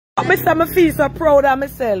I feel so proud of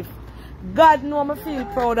myself. God know I feel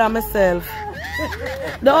proud of myself.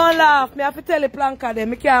 Don't laugh. Me have to tell the planka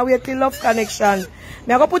them. I can't wait till Love Connection.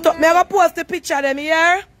 Me have to post the picture of them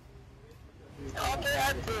here.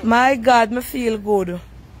 My God, me feel good.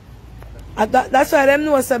 That's why them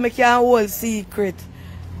know so me can't hold secret.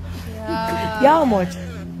 Yeah. How much?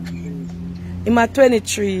 I'm at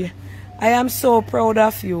 23. I am so proud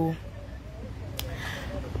of you.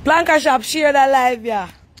 Planka Shop, share that live, yeah.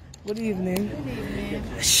 Good evening. Good evening.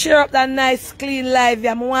 Share up that nice, clean live,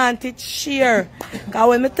 yeah. I want it share. Because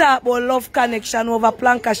when I talk about Love Connection over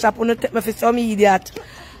Planka Shop, you take me for some idiot.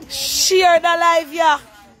 Share that live, yeah.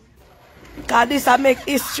 Because this I make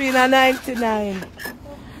history in a 99.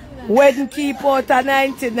 Wedding keep out a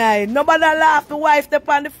 99. Nobody laugh. The wife up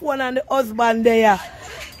on the phone and the husband there.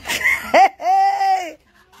 Hey.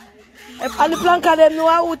 And the Planka them know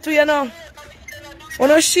how to, you know. When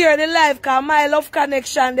I share the live, because my Love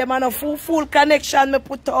Connection, them are a full connection me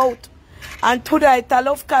put out. And today it's a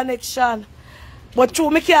Love Connection. But true,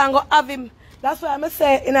 me can't go have him. That's why I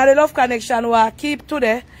say in the Love Connection where I keep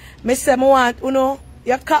today, I say I want, you know,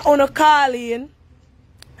 you call in.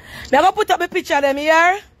 Me go put up a picture of them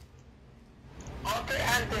here. Okay,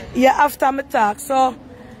 auntie. Yeah, after me talk. So,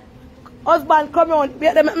 husband come on,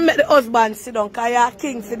 make the husband sit down, because you're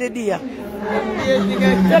king for the day.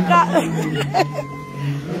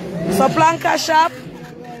 So, Planka Shop,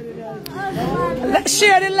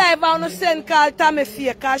 share the live. I want to send call Tammy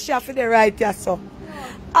Faye, because she have the right here, so.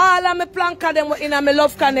 All of my Planka them in my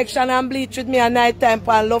Love Connection and bleach with me at night time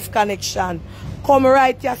for Love Connection. Come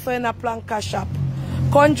right here, so in a Planka Shop.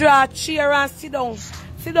 Come draw a chair and sit down.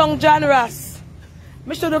 Sit down, John Ross.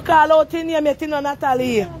 I should call out in here, me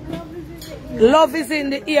Natalie. Love is in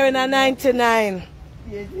the ear in a 99.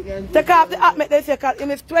 Take off the hat, make them say,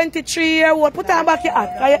 him is 23-year-old. Put on back your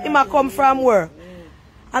hat, because he might come from work.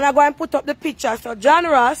 And I go and put up the picture. So, John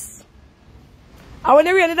Ross, and when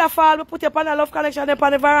the rain did fall, we put up on the Love Connection up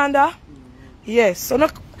on the veranda. Yes. So, no,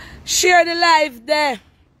 share the live there.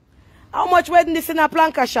 How much wedding this in a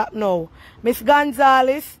Planka Shop now? Miss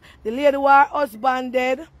Gonzalez, the lady who her husband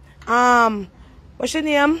dead. What's your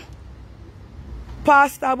name?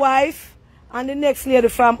 Pastor wife. And the next lady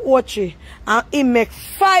from Ochi. And he make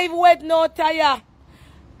 5 weddings out here.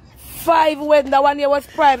 5 weddings. That one here was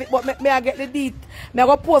private, but me I get the deed. Me I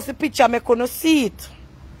go post the picture, me couldn't see it.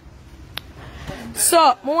 So,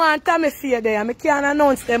 I want Tammy Faye there. I can't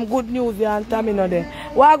announce them good news here and Tammy not there.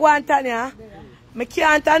 What I want Tanya? I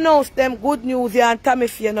can't announce them good news here and Tammy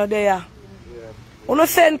Faye not there. You know,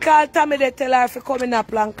 send call Tammy there, tell her if you come in a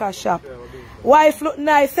Planka Shop. Wife look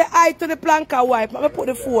nice. Say hi to the Planka wife. Let me put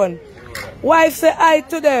the phone. Wife say hi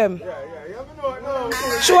to them.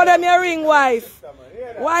 Show them your ring, wife.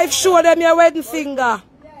 Wife, show them your wedding finger.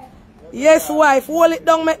 Yes, wife. Hold it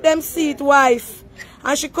down, make them see it, wife.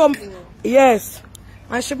 And she come, yes.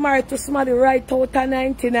 And she married to somebody right out of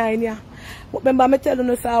 99, yeah. But remember, me tell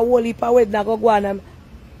you, a whole heap of wedding I go on.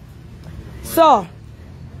 So,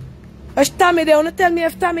 if Tammy there, you tell me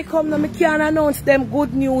if Tammy come now, I can't announce them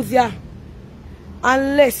good news, yeah.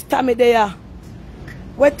 Unless Tammy there.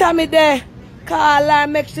 When Tammy there, call her,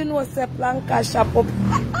 make sure you know say Planka Shop up.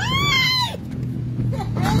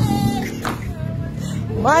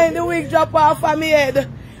 Mind the wig drop off of my head.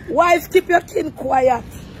 Wife, keep your kin quiet.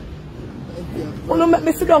 You don't make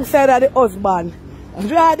me sit down side of the husband.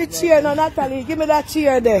 Draw the chair now, Natalie. Give me that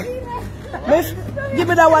chair there. Give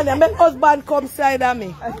me that one there. Make husband come side of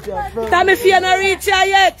me. Tammy Faye not reach here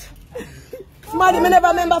yet. Somebody me never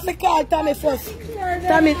remember to call Tammy first.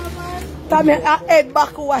 Tammy, I head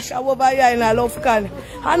back wash over here in a Love Con.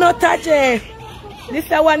 I not touch it. This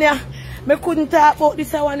one here. I couldn't talk about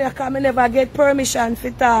this one here because I never get permission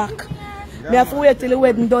to talk. I have to wait till the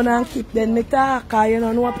wedding done and keep then me talk. You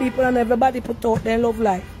know people and everybody put out their love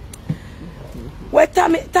life. Where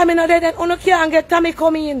Tammy not there, then you can't get Tammy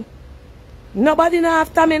coming in. Nobody not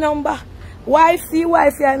have Tammy number. Wife see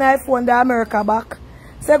wife here and I phone the America back.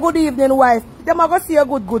 Say good evening, wife. Them are going to see a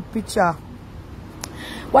good picture.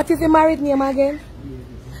 What is the married name again?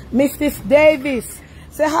 Mrs. Davis.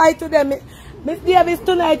 Say hi to them. Miss Davis,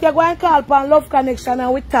 tonight you're going to call upon Love Connection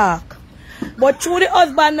and we talk. But through the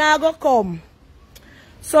husband now go come.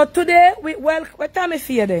 So today, what time is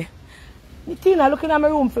here there? Tina looking at my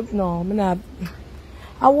room. No, I'm not.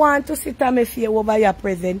 I want to see Tammy Faye over your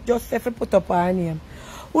present. Just if I put up her name.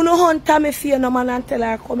 You know how Tammy Faye no man and tell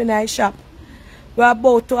her come in our shop. We're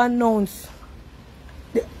about to announce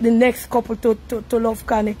the next couple to Love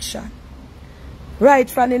Connection. Right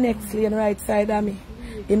from the next lane, right side of me.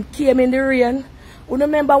 Him came in the rain. You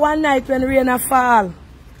remember one night when rain a fall?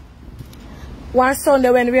 One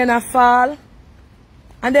Sunday when rain a fall?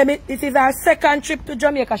 And then this is our second trip to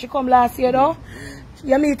Jamaica. She come last year though.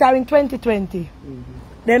 You meet her in 2020.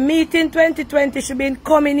 They meet in 2020. She been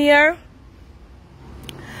coming here.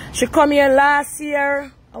 She come here last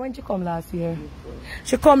year. When she come last year?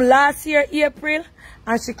 She come last year, April.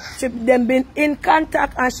 And she then been in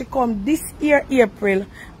contact and she come this year, April,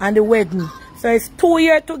 and the wedding. So it's 2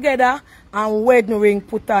 years together and wedding ring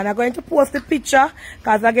put on. I'm going to post the picture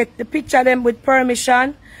because I get the picture them with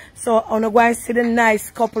permission. So I'm going to see the nice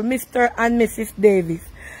couple, Mr. and Mrs. Davis.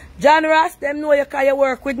 John Ross, them know you can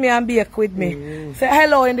work with me and bake with me. Say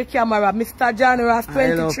hello in the camera, Mr. John Ross,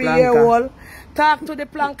 23-year-old. Talk to the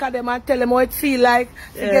planker them and tell them how it feel like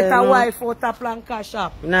to get a wife out of planker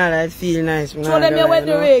shop. Nah, that feel nice. Show them your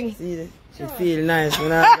wedding ring. See, she feel nice.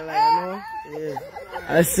 Yeah.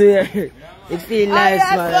 I swear. It feel nice,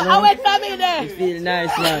 man. I went to me there. It feel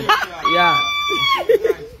nice, man. Yeah.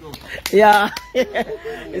 Yeah.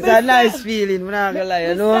 It's a nice feeling, I'm not gonna lie,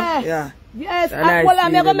 you know? Yeah. Yes, nice well,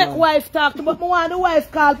 I'm going to make wife talk to, but I want the wife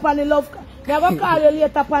call upon the love. I'm going to call you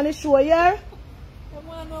later upon the show, yeah?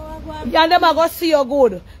 Yeah, and them are going to see you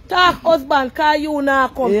good. Talk, husband, call you now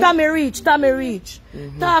come. Yeah. Tommy reach.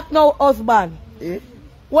 Talk now, husband. Yeah.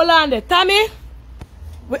 Hold on there. Tommy,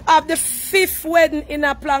 we have the 5th wedding in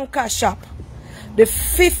a planker shop. The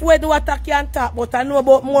 5th wedding what I can't talk about. I know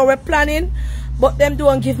about more we're planning, but them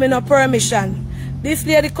don't give me no permission. This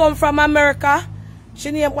lady come from America. She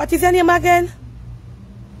name, what is her name again?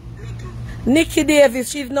 Nikki Davis.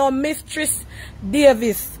 She's now Mistress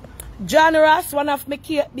Davis. John Ross, one of my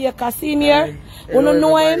cake baker senior. You don't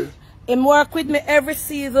know him. He work with me every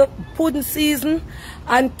season, pudding season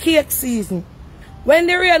and cake season. When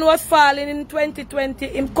the rain was falling in 2020,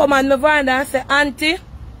 him come on my veranda and say, Auntie,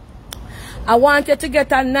 I want you to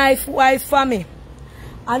get a nice wife for me.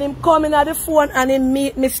 And him come in at the phone and him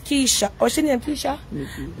meet Miss Keisha. What's she name, Keisha?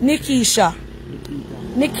 Nikisha.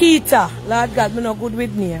 Nikita. Lord God, me not good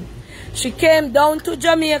with name. She came down to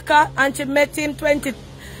Jamaica and she met him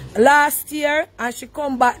last year and she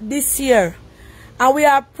come back this year. And we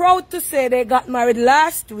are proud to say they got married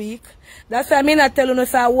last week. That's why I'm not telling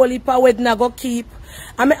us a whole heap of wedding I go keep.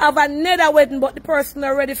 I may have another wedding, but the person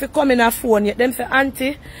are ready for come in a phone yet. Them say,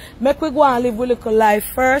 Auntie, make we go and live a little life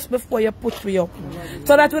first before you put me up.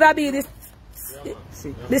 So that would be the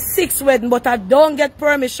 6th wedding, but I don't get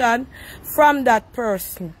permission from that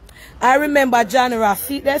person. I remember John Ross.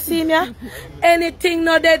 They see me? Anything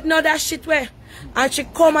no dead, no that shit way. And she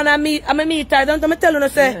come and I meet her. Don't me tell you,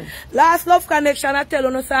 say, last love connection, I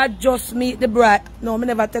tell you, say, I just meet the bride. No, me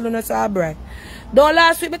never tell you, say, a bride. Don't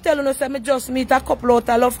last week, me tell you, say, me just meet a couple out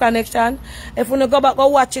of love connection. If you go back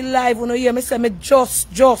and watch it live, you hear me say, me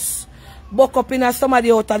just buck up in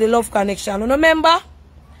somebody out of the love connection. You remember?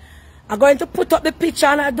 I'm going to put up the picture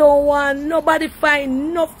and I don't want nobody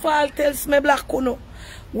find no fault tells me black kuno.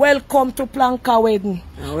 Welcome to Planka Wedding.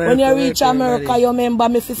 When you reach America, you remember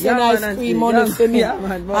me for send ice cream money for me.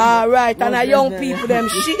 Alright, and the young people them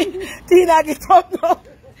Tina get up now.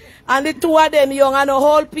 And the 2 of them young and the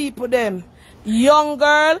whole people them. Young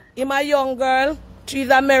girl, him a young girl, she's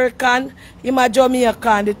American, him a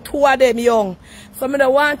Jamaican, the 2 of them young. So I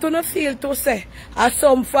don't want to feel to say, as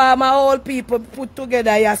some farmer old people put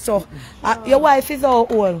together here so. Your wife is how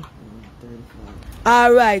old?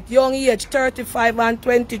 Alright, young age, 35 and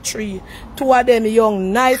 23. 2 of them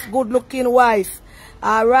young, nice, good looking wife.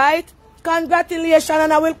 Alright, congratulations,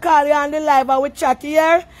 and I will call you on the live and we chat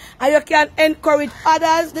here. And you can encourage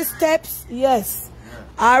others, the steps, yes.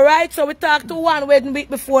 Alright, so we talked to one wedding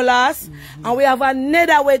week before last. And we have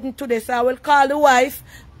another wedding today, so I will call the wife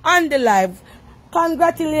on the live.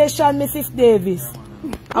 Congratulations, Mrs. Davis.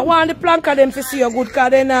 I want the planker them to see you good,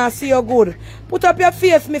 because they now see you good. Put up your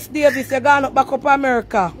face, Miss Davis. You're going up back up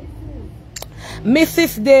America.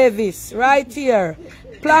 Mrs. Davis, right here.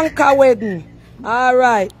 Planker wedding.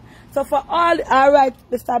 Alright. So for alright,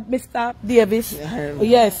 Mr. Davis.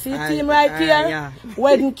 Yes, see team right here?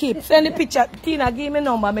 Wedding keep. Send the picture. Tina, give me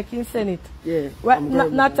number, make him send it. Yeah. Right,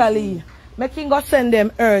 Natalie. Make him go send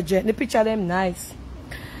them urgent. The picture them nice.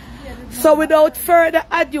 So without further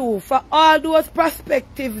ado, for all those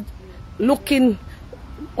prospective looking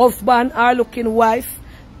husband or looking wife,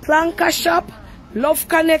 Planker Shop, Love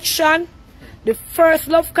Connection, the first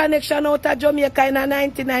Love Connection out of Jamaica in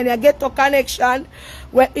 1999, a ghetto connection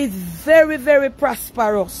where it's very, very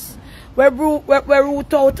prosperous. Where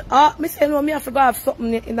root out, me say no, me have to go have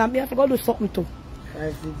something in that, me have to go do something too.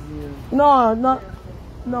 560.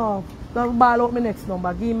 No. Don't ball out my next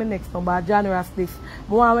number. Give me next number. January this.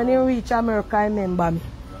 But when you reach America, remember me.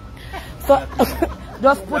 So,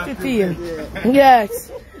 just put it in.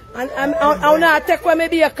 Yes. And I want to take away my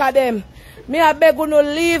baker them. Me I beg you no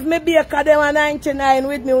leave me baker them a 99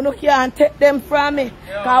 with me. You can't take them from me.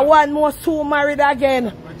 Cause one more soon married again.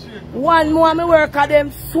 One more me work at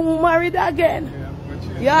them soon married again.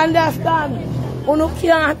 You understand? You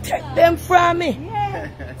can't take them from me.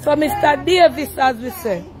 So Mr. Davis, as we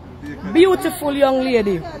say, beautiful young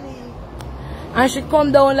lady. And she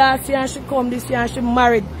come down last year and she come this year and she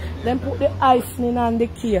married. Then put the icing on the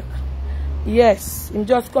cake. Yes, him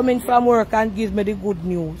just coming from work and gives me the good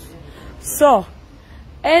news. So,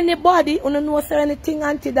 anybody who knows anything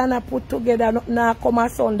Auntie Dana put together now come on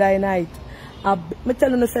Sunday night. I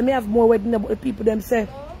tell you, say, me have more wedding about the people them say,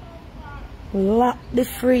 lock the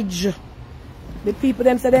fridge. The people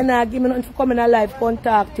them say they not give me nothing for coming alive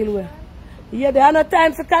contact till we. Yeah, there are no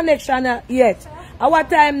time for connection yet. At what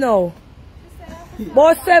time now?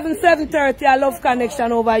 About 7:30 I love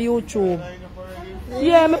connection over YouTube.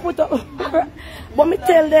 Yeah, me put up. But me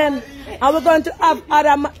tell them, and we're going to have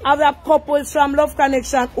other couples from Love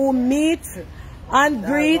Connection who meet and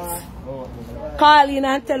greet, call in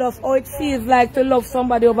and tell us how it feels like to love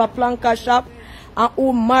somebody over Planka Shop, and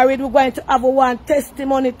who married. We're going to have one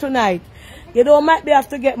testimony tonight. You don't might be have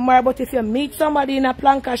to get married, but if you meet somebody in a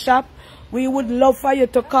Planka Shop, we would love for you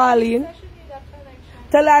to call in.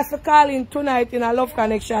 Tell us to call in tonight in a Love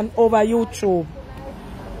Connection over YouTube.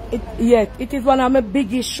 It is one of my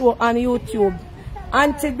biggest shows on YouTube.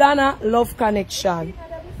 Auntie Dana Love Connection.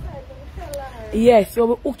 Yes, so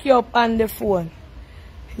we hook you up on the phone.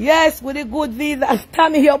 Yes, with the good visa.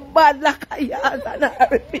 Tommy, you're bad like a yard and I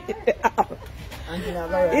repeat it out.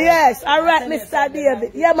 Yes, alright, Mr.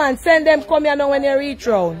 David. Yeah, man, send them come here now when you reach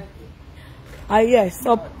round. Yes,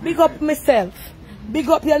 so big up myself. Big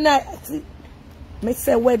up your night. Me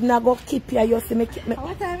say wedding I go keep you see me keep me.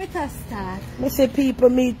 What time it start? Me say people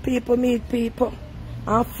meet people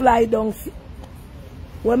and fly down.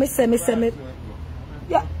 When me say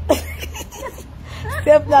yeah.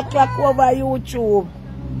 7 o'clock over YouTube.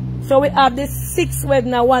 So we have the 6th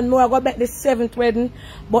wedding and one more. I go back the 7th wedding.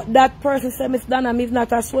 But that person said, Miss Dana, me is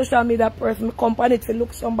not a social media person. Me company to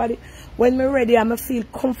look somebody. When me ready and me feel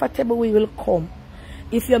comfortable, we will come.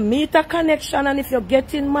 If you meet a connection and if you're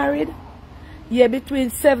getting married, yeah, between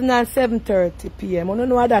 7 and 7:30 p.m. I don't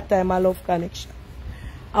know at that time I love connection.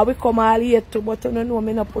 I will come all here too, but I don't know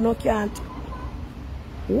me no can't.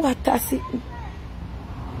 What a sitting.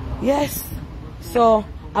 Yes. So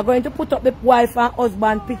I'm going to put up the wife and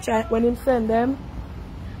husband picture when him send them.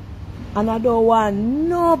 And I don't want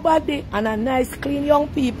nobody and a nice clean young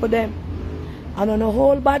people them. And on a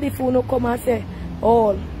whole body for no come and say,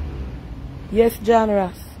 all. Yes,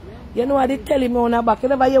 generous. You know what they tell him on the back. You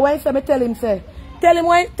never hear why say me tell him say. Tell him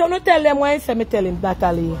why don't tell them why say me tell him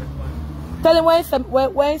Natalie. Tell him why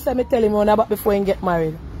say me tell him on the back before he get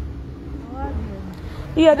married.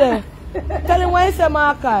 Here there. Tell him why say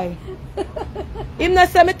Markai. Him not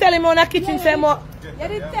say me tell him on the kitchen say more. You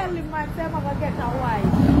didn't tell him man say I'm gonna get a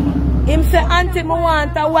wife. Him say auntie me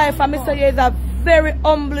want a wife and me say he is a very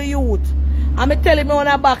humble youth. And me tell him on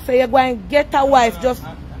the back say you're going to get a wife just.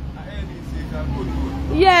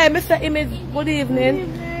 Yeah, Mr. Him is good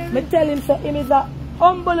evening. Me tell him say him is a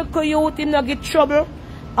humble youth, him not get trouble.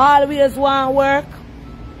 Always want work.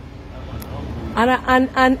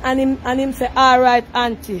 And him say, alright,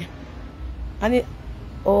 auntie. And he,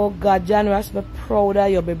 oh God, generous, me proud of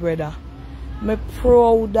you, my brother. Me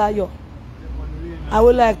proud of you. I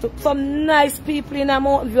would like to some nice people in a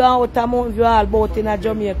Mountain View, out of Mountain View, all both in a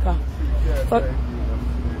Jamaica. But,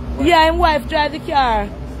 yeah, his wife drive the car.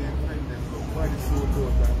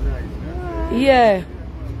 Yeah.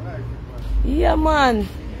 Yeah, man.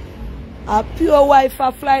 A pure wife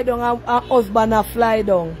a fly down, a husband a fly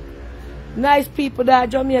down. Nice people that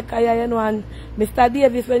Jamaica, you know, and Mr.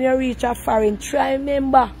 Davis, when you reach a foreign, try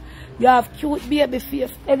remember, you have cute baby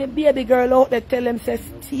face. Any baby girl out there tell them, say,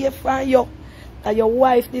 stay from you. And your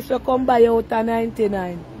wife, this will come by you out of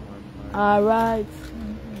 99. Alright.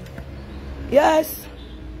 Yes.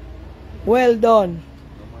 Well done.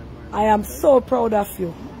 I am so proud of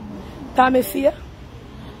you. Tommy Fear,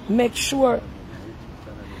 make sure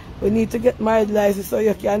we need to get married license so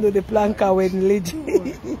you can do the Planka wedding legit.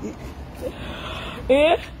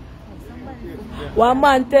 Eh? One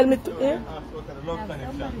man tell me to eh?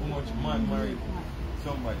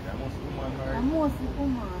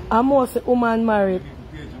 And most woman married.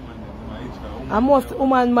 And most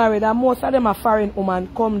woman married. And most of them are foreign woman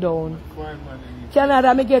come down.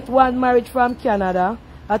 Canada, me get one marriage from Canada.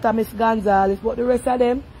 That's Miss Gonzalez. But the rest of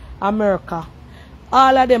them, America.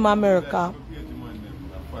 All of them America.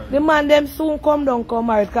 The man them soon come down, come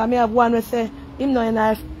married. Because me have one who say, him know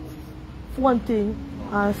a one thing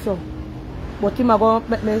and so. But him a go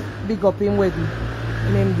make me big up him wedding.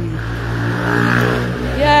 And him do it.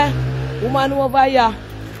 Yeah, woman over here.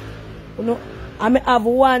 You know, I may have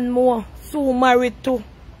one more. Sue married to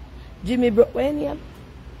Jimmy when name?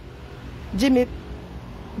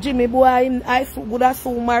 Jimmy boy, I good as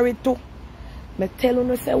Sue married to. Me tell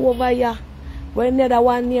you, say over here. When the other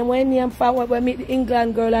one name for when meet the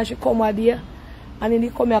England girl and she come out there. And then he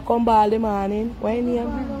come here, come by the morning. When name?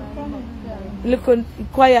 Look at the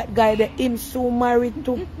quiet guy that him Sue married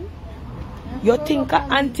to. You think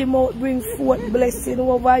an anti-mouth bring forth blessing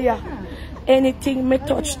over here? Anything me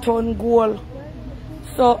touch turn gold.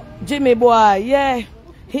 So, Jimmy boy, yeah,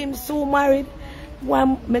 him Sue married.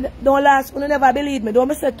 One, don't last, you never believe me. Don't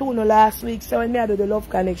me say to no last week, so when me I do the Love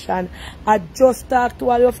Connection, I just talked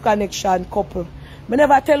to a Love Connection couple. Me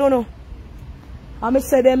never tell you no. And me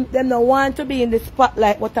say them don't want to be in the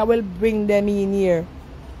spotlight, but I will bring them in here.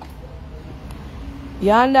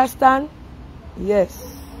 You understand? Yes.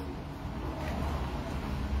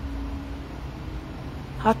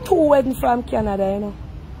 I 2 weddings from Canada, you know.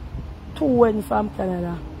 2 weddings from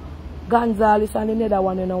Canada. Gonzales and another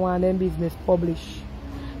one, you know, want them business published.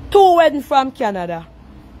 2 weddings from Canada.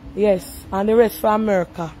 Yes. And the rest from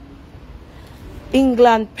America.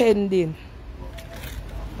 England pending.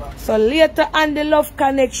 So later on the Love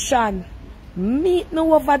Connection, meet me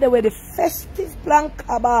over there with the festive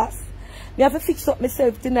Blanca boss. Me have to fix up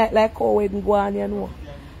myself tonight like how wedding go on, you know.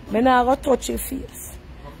 Me not go touch your face.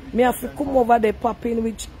 Me have to come over there popping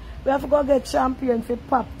with. We have to go get champion for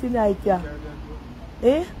pop tonight, yeah.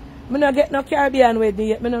 Eh? Me not get no Caribbean wedding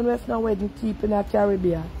yet. Me not know if no wedding keep in a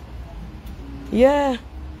Caribbean. Yeah.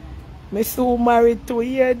 Me so married to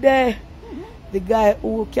here there. The guy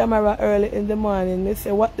who camera early in the morning. Me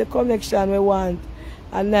say what the connection we want.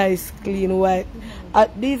 A nice clean white.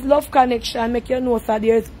 These Love Connection make you know so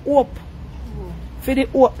there is hope. For the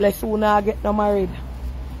hopeless who not get no married.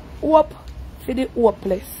 Hope for the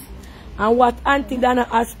hopeless. And what Auntie Dana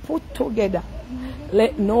has put together,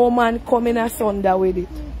 let no man come in asunder with it.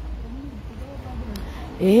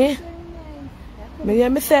 Eh?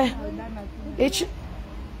 Me say,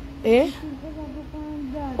 eh?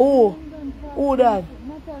 Oh, who that?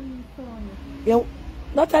 Yeah,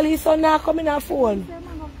 Natalie's son now coming on phone.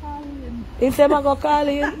 He said, I'm going to call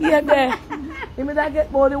him. Yeah, there. He may not get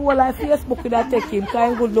about the whole of Facebook that take him,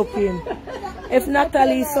 because good looking. If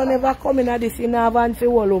Natalie's son never come in at this, he never have for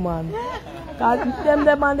all woman. Because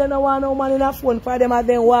them man, they don't want no man in a phone for them and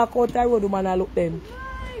then walk out the road, man, and look them.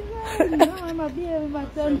 No, I'm a baby, my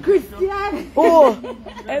son Christian. Oh,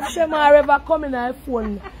 if Shemar ever come in a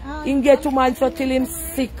phone, he get to man so till him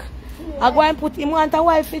sick. I go and put him want a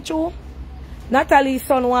wife with you. Natalie's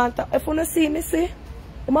son want a, if you don't see me, see,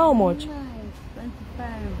 him how much?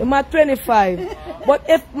 25. Him at 25. But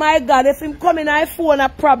if, my God, if him come in a phone, a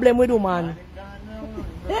problem with you, man.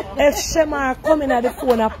 If Shemar come in at the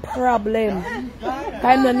phone, a problem.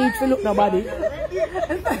 I no need to look nobody.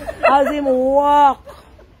 As him walk.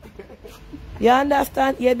 You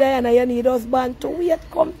understand? You're there and you need husband to wait,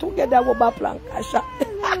 come together with a plank.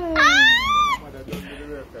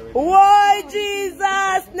 Why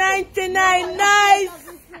Jesus 99 nice.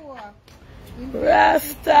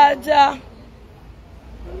 Rastaja.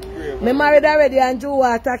 Me married already and Joe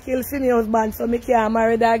Water kill senior husband, so me can't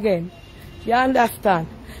married again. You understand?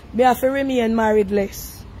 Me have to remain married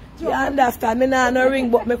less. You understand? Me not no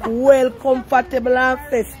ring, but me well comfortable and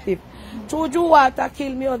festive. True Joe Water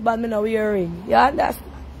kill me husband, me no wear ring. You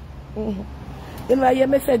understand? You know you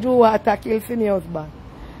me say Joe Water kill senior husband.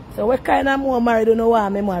 So what kind of more married you know why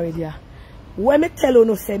me married ya? When me tell you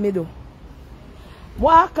no say me do.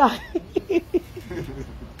 Walker.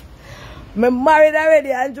 Me married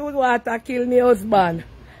already and Joe Water kill me husband.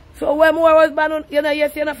 So when my husband, you know,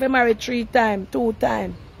 yes, you know, if married 3 times, 2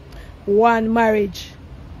 times, 1 marriage.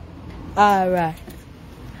 Alright.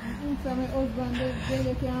 So my husband,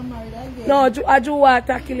 they can't marry again. No, I do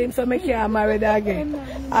water kill him so I can't marry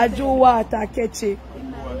again. I do water catch it.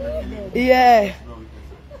 Yeah.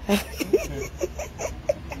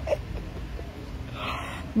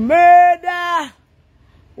 Murder.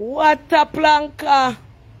 What a planka.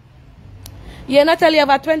 Yeah, Natalie have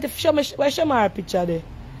a 20. Show me our picture there.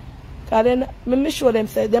 Because then, me show them,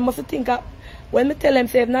 say, they must think, when me tell them,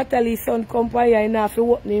 say, if Natalie's son come by here, he have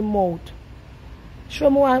to open his mouth. Show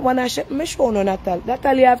me one I show no Natalie.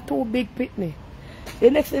 Natalie have 2 big pitney. The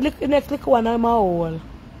next little one, I'm old.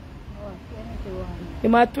 Oh, 21.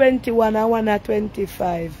 I'm at 21 and one at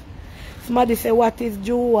 25. Somebody say, what is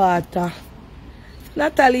Joe Water?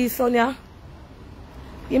 Natalie's son, yeah?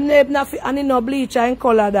 Him not and he no bleach and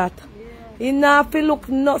color that. Yeah. He not look,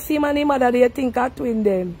 no, see man, him mother, they think are twin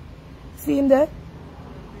them. See him there?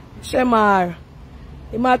 Shemar.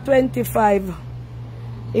 Him at 25.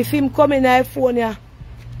 If him come in California,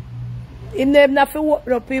 him name not to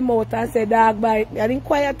open up him mouth and say dog bite me. I didn't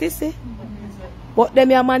quiet, you see. But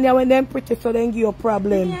them your man when them pretty so then give you a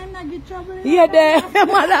problem. Yeah, not get trouble. Yeah, there,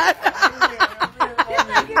 mother.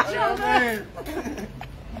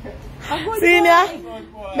 See me?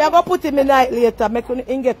 Me go put him in night later. Make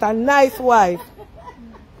him get a nice wife.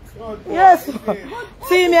 Yes.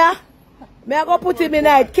 See me? Me go put him in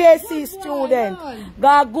night. KC student.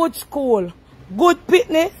 Got good school. Good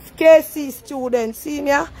fitness. KC student. See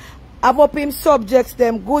me? I've up him subjects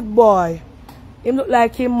them. Good boy. Him look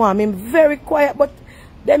like him mom. Him very quiet. But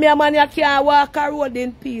them your man you can't walk a road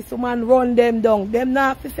in peace. Woman run them down. Them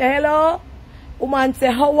not to say hello. Woman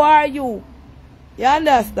say how are you? You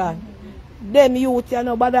understand? Them youth, you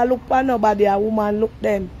nobody look for nobody, a woman look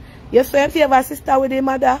them. You so in favor sister with the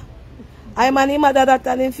mother? I'm an mother that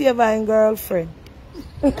and in favor in girlfriend.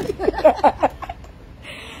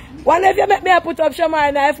 One if you make me put up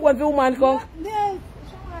Shamar knife when the woman come. Yes,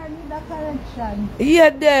 Shamar need a correction. Yeah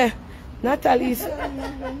there. Natalie's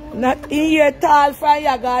not in here tall from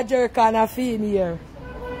Yaga jerk and a female.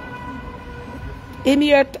 In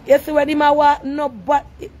here, you see when him a walk no but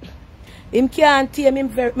him can't tame him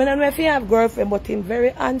very. I don't know if he have girlfriend, but him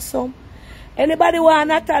very handsome. Anybody want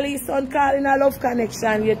Natalie's son calling a love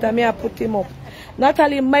connection later, me I put him up.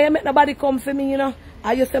 Natalie, may make nobody come for me, you know.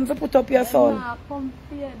 I used to put up your son. Come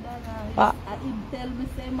here, tell me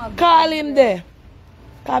say call him there.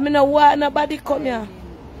 Because I don't want nobody come here.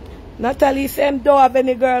 Natalie same don't have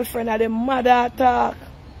any girlfriend or the mother talk.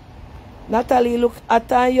 Natalie look at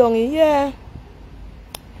her young, yeah.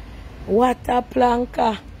 What a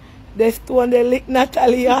planka. The stone they lick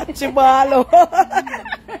Natalie Archibald.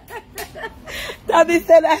 Tabby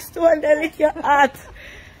said that stone they lick your heart.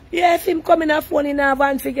 Yes, him coming a phone in a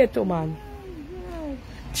van forget to man.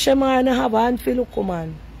 Shema na have a hand for look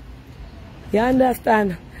man. You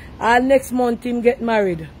understand? And next month him get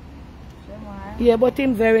married. Yeah, but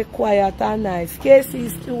him very quiet and nice.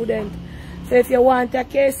 KC student. So if you want a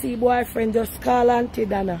KC boyfriend, just call Auntie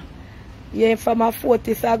Dana. Yeah, from a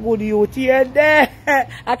 40s a good youth. Yeah, there.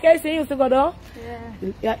 A KC used to go down?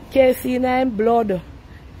 Yeah. KC in blood.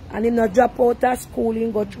 And him not drop out of school, he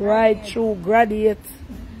got right through, graduate.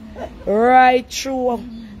 Right through.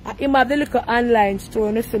 Him have the little online store,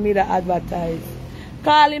 and you see me that advertise.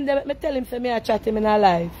 Call him, me tell him, say me I chat him in a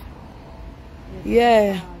live.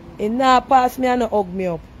 Yeah. He now pass me and no hug me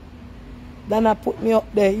up. Then I put me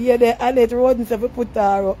up there. Yeah, there, and it road and say we put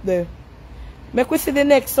her up there. Make we see the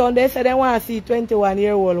next Sunday, say they want to see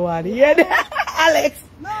 21-year-old one. Yeah, Alex.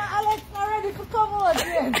 No, Alex not ready to come out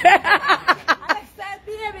yet. Alex said,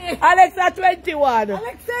 baby. Alex at 21.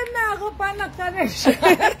 Alex said, now go find a connection.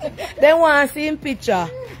 They want to see him picture.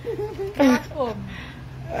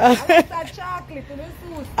 Alex had chocolate in the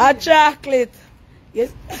suit. A chocolate.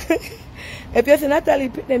 Yes. If you see Natalie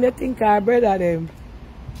pick them, you think her brother them.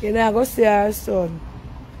 You know, go see her son.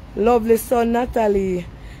 Lovely son, Natalie.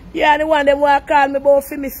 Yeah, the one them want to call me about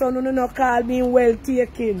for me son, you no call me well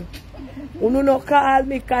taken. You no call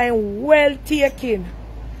me kind well taken.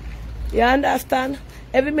 You understand?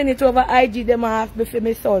 Every minute over IG them ask me for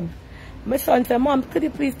my son. My son said, Mom, could you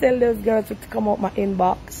please tell those girls to come out my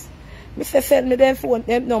inbox? I said, send me them phone,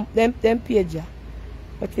 them page.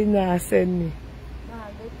 But he not send me.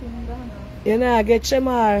 You know, I get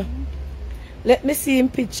Shamar. Let me see him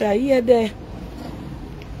picture. Here there.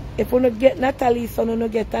 If you don't get Natalie, son, you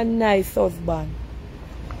don't get a nice husband.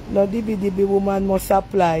 No DB woman must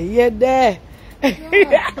apply. Here there.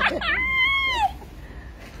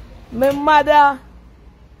 My mother.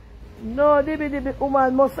 No DB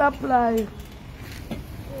woman must apply.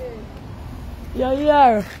 Yeah,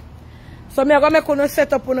 yeah. So me going to make you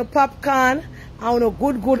set up on a popcorn and a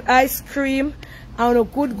good ice cream. And a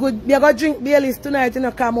good, me going to drink Baileys tonight, you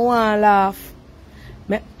know, because I want to laugh.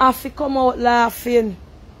 Me have to come out laughing.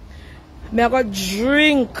 Me going to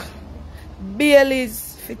drink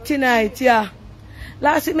Baileys for tonight, yeah.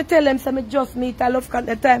 Last week, me tell them, say me just meet, I love at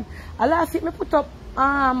the time. And last week, me put up,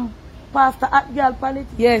 Pastor Hot Girl on it.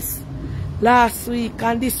 Yes. Last week,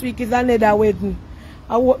 and this week is another wedding.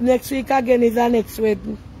 I hope next week again is the next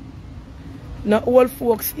wedding. Not old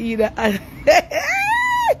folks either.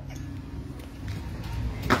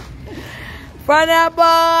 From there,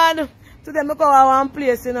 born. Today, I go to one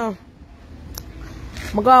place, you know.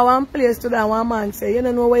 I go to one place today, and one man say, you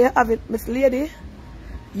don't know where you have it, Miss Lady.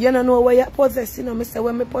 You don't know where you possess, you know. I say,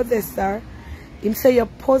 when me possess her, him say you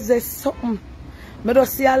possess something. I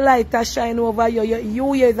just see a light that shine over you.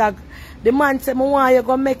 You years ago. The man say, I want you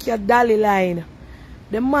to make your dolly line.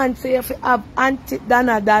 The man say, if you have Auntie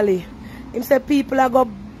Dana dolly. Him say, people are going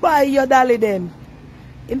to buy your dolly them.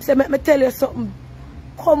 Him say, let me tell you something.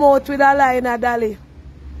 come out with a line, Dolly.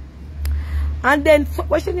 And then,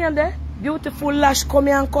 what's your name there? Beautiful Lash come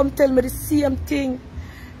here and come tell me the same thing.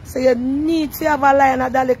 So you need to have a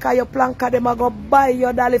line, Dolly, because your planka them are going to buy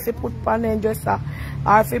your Dolly if you put on the dresser.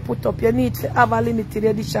 Or if you put up, you need to have a limited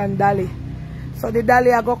edition Dolly. So the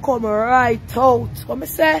Dolly are going to come right out. What I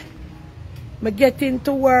say? I get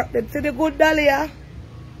into work. Them see the good Dolly, yeah?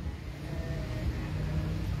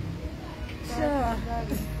 Sure.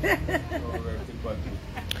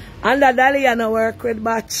 And the Dolly you no work with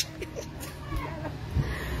batch.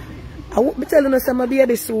 I won't be telling you my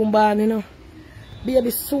baby soon born, you know.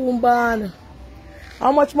 Baby soon born.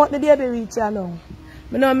 How much money the baby reach you now?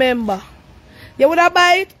 I don't remember. You would have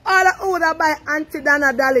buy it? All I would have buy Auntie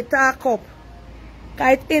Dana Dolly talk up.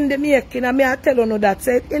 Because it's in the making. And I tell you that.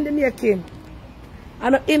 Say it's in the making.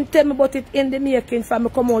 And him tell me about it in the making for me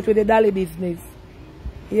come out with the Dolly business.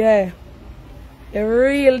 Yeah. The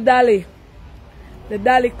real Dolly. The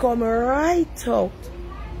Dolly come right out.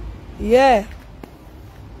 Yeah.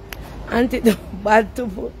 And it bad to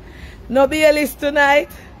put. No Baileys tonight.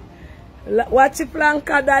 Watch the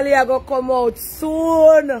planka Dolly I go come out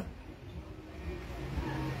soon.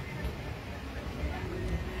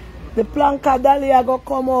 The planka Dolly I go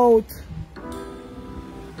come out.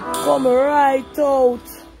 Come right out.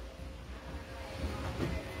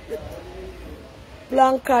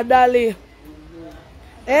 Planka Dolly.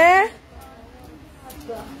 Eh?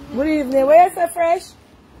 Good evening. Where is it fresh?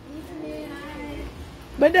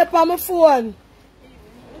 But they're on my phone.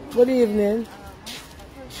 Good evening.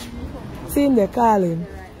 See him there calling.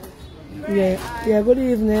 Yeah, good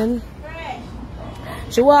evening.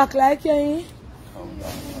 She walk like you,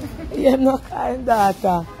 yeah, I'm not kind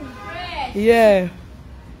daughter. Yeah.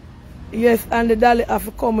 Yes, and the Dolly have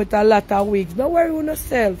to come with a lot of wigs. Don't worry with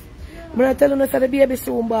yourself. I'm going to tell you that the baby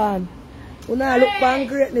soon born. You know, look for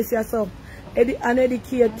greatness yourself. An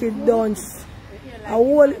educated dance. I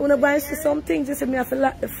want to buy some things. You say me have to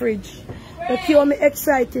lock the fridge. But keep me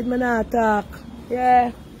excited, I not talk.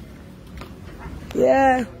 Yeah.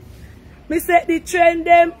 Yeah. Me set the trend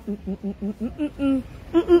them.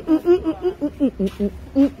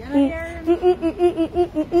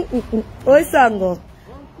 Oh, song.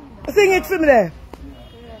 Sing it for me there.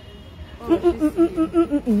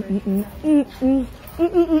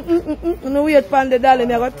 No wait for the Dolly, I'm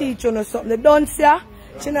going to teach you something. The dance here,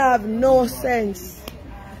 she don't have no sense.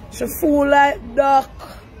 She fool like duck,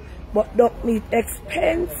 but duck meat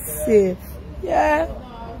expensive. Yeah.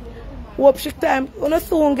 Hope she time. You know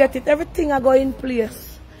soon get it. Everything I go in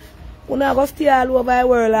place. You know go stay all over the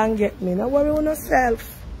world and get me. Don't worry on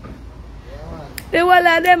yourself. The whole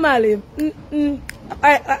of them all live.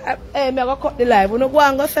 I'm going to cut the live. You know go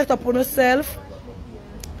and go set up on yourself.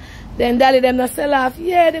 Then Dolly them not sell off.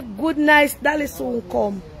 Yeah, the good nice Dolly soon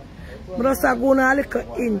come. But just go on a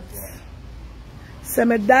little hint. Say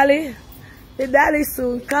me Dolly. The Dolly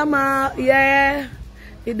soon come out. Yeah.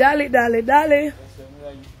 The Dolly.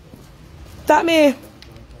 Tommy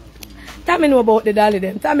know about the Dolly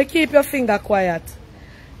them. Tommy, keep your finger quiet.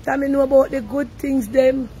 Tommy know about the good things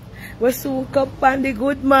them. We soon come on the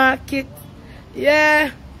good market.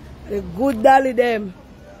 Yeah. The good Dolly them.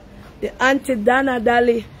 The Auntie Dana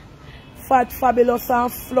Dolly. Fat, fabulous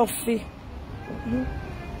and fluffy.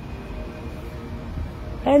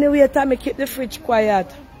 Anyway, Tommy, keep the fridge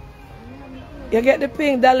quiet. You get the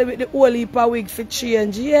pink Dolly with the whole heap of wig for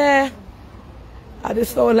change. Yeah. I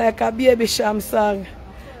just sound like a baby sham song.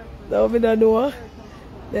 So we don't know.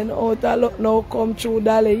 Then out of luck now come through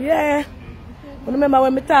Dolly. Yeah. You remember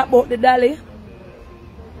when we talk about the Dolly?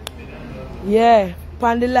 Yeah.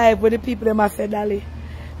 On the live with the people that must say Dolly.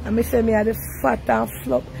 And me say me are the fat and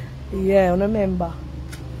flop. Yeah, you remember.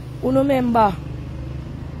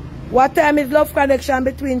 What time is Love Connection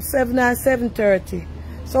between 7 and 7:30?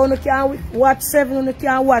 So you can watch 7, you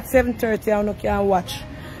can watch 7:30 and you can watch.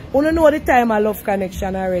 You know the time of Love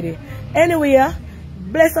Connection already. Anyway,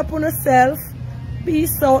 bless up on yourself.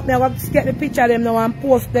 Peace out. Now I'm get the picture of them now and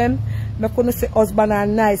post them. I'm going to say husband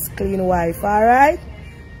and nice clean wife. Alright?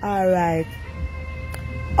 Alright.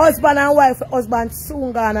 Husband and wife, husband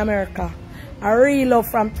soon gone America. A real love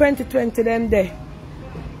from 2020 them there.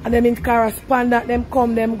 And them in correspondent, them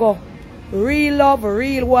come, them go. Real love,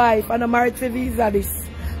 real wife. And I'm married for visa this.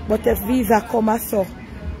 But if visa come so.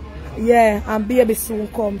 Yeah, and baby soon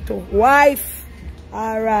come too. Wife.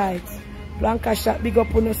 Alright. Blanca shot big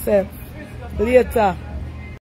up on yourself. Later.